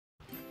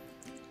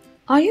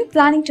Are you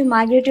planning to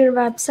migrate your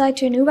website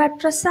to a new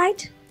WordPress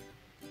site?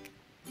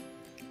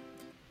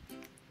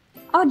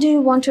 Or do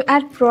you want to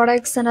add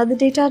products and other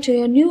data to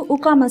your new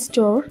WooCommerce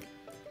store?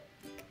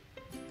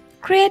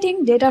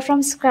 Creating data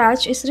from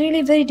scratch is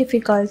really very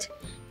difficult.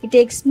 It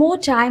takes more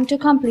time to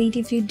complete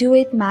if you do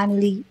it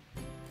manually.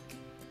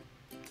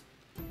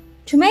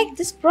 To make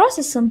this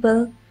process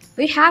simple,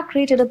 we have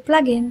created a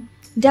plugin,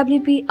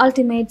 WP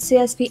Ultimate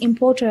CSV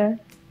Importer.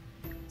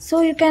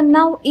 So you can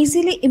now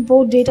easily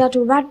import data to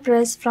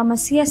WordPress from a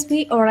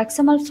CSV or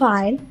XML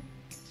file.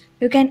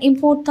 You can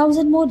import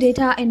 1000 more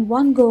data in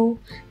one go,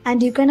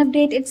 and you can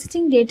update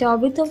existing data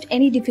without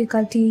any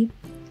difficulty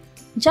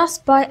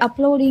just by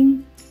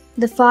uploading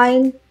the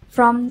file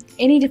from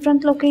any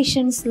different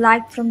locations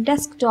like from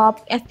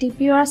desktop,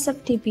 FTP or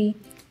SFTP,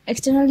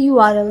 external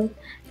URL,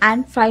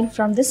 and file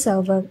from the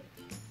server.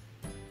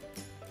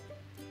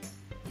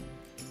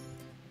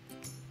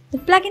 The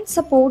plugin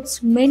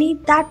supports many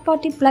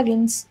third-party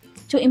plugins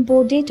to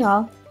import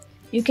data.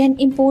 You can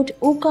import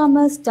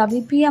WooCommerce,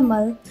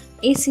 WPML,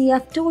 AIOSEO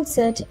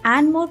Toolset,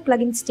 and more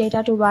plugins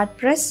data to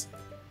WordPress.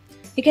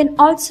 You can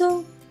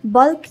also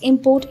bulk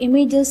import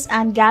images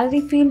and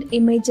gallery field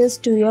images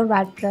to your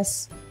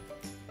WordPress.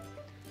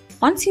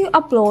 Once you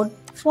upload,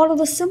 follow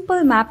the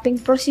simple mapping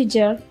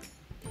procedure.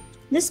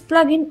 This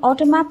plugin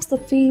automaps the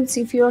fields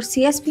if your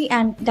CSV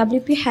and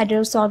WP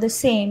headers are the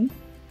same.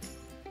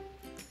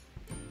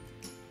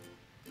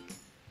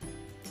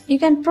 You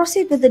can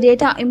proceed with the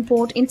data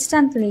import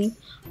instantly,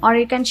 or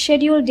you can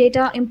schedule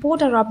data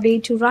importer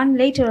update to run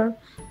later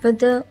with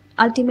the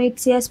Ultimate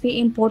CSV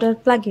Importer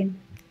plugin.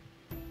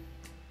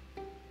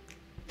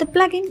 The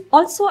plugin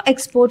also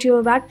exports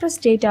your WordPress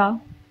data.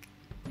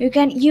 You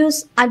can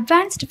use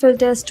advanced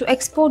filters to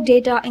export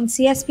data in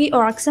CSV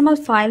or XML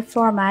file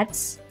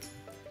formats.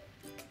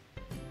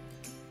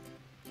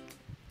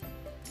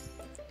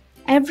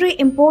 Every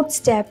import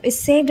step is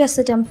saved as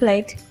a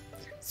template,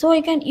 so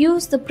you can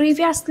use the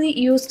previously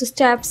used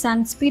steps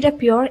and speed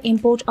up your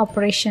import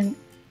operation.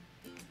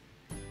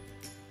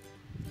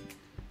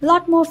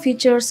 Lot more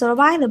features are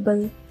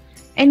available.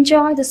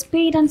 Enjoy the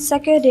speed and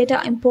secure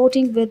data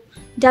importing with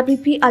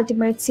WP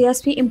Ultimate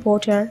CSV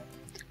Importer.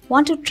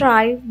 Want to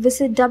try?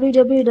 Visit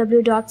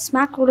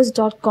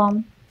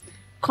www.smackcoders.com.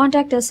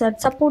 Contact us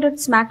at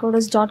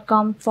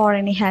support@smackcoders.com for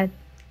any help.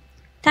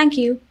 Thank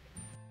you.